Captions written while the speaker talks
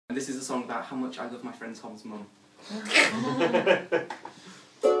And this is a song about how much I love my friend Tom's mum.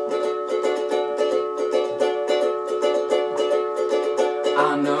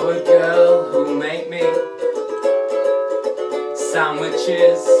 I know a girl who'll make me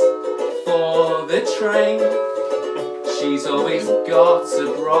sandwiches for the train. She's always got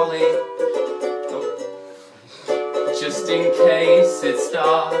a brolly, just in case it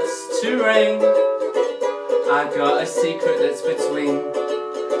starts to rain. I got a secret that's between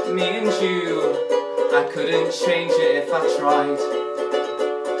me and you. I couldn't change it if I tried.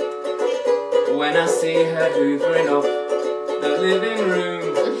 When I see her hoovering up the living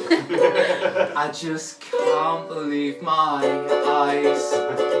room, I just can't believe my eyes.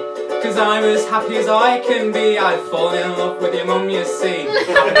 'Cause I'm as happy as I can be. I've fallen in love with your mum, you see.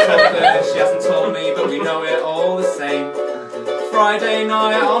 Haven't told her, she hasn't told me, but we know it all the same. Friday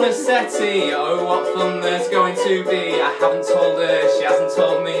night on a settee, oh what fun there's going to be. I haven't told her, she hasn't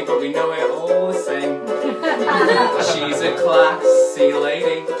told me, but we know it all the same. She's a classy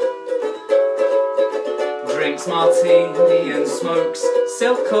lady, drinks martini and smokes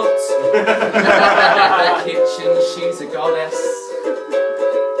silk cuts. In the kitchen she's a goddess,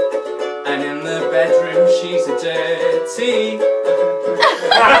 and in the bedroom she's a dirty.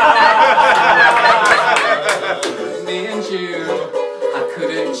 Me and you, I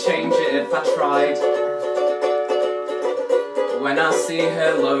couldn't change it if I tried. When I see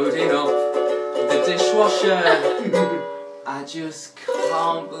her loading up the dishwasher, I just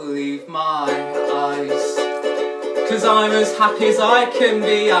can't believe my eyes. 'Cause I'm as happy as I can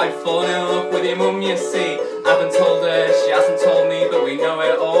be. I've fallen in love with your mum, you see. I haven't told her, she hasn't told me, but we know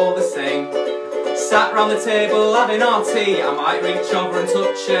it all the same. Sat round the table having our tea, I might reach over and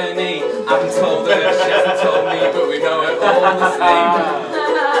touch her knee. I haven't told her, she hasn't told me, but we know it all the same.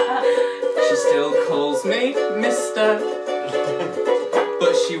 She still calls me Mister,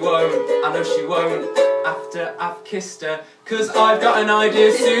 but she won't, I know she won't, after I've kissed her. 'Cause I've got an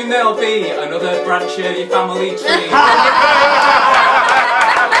idea, soon there'll be another branch of your family tree.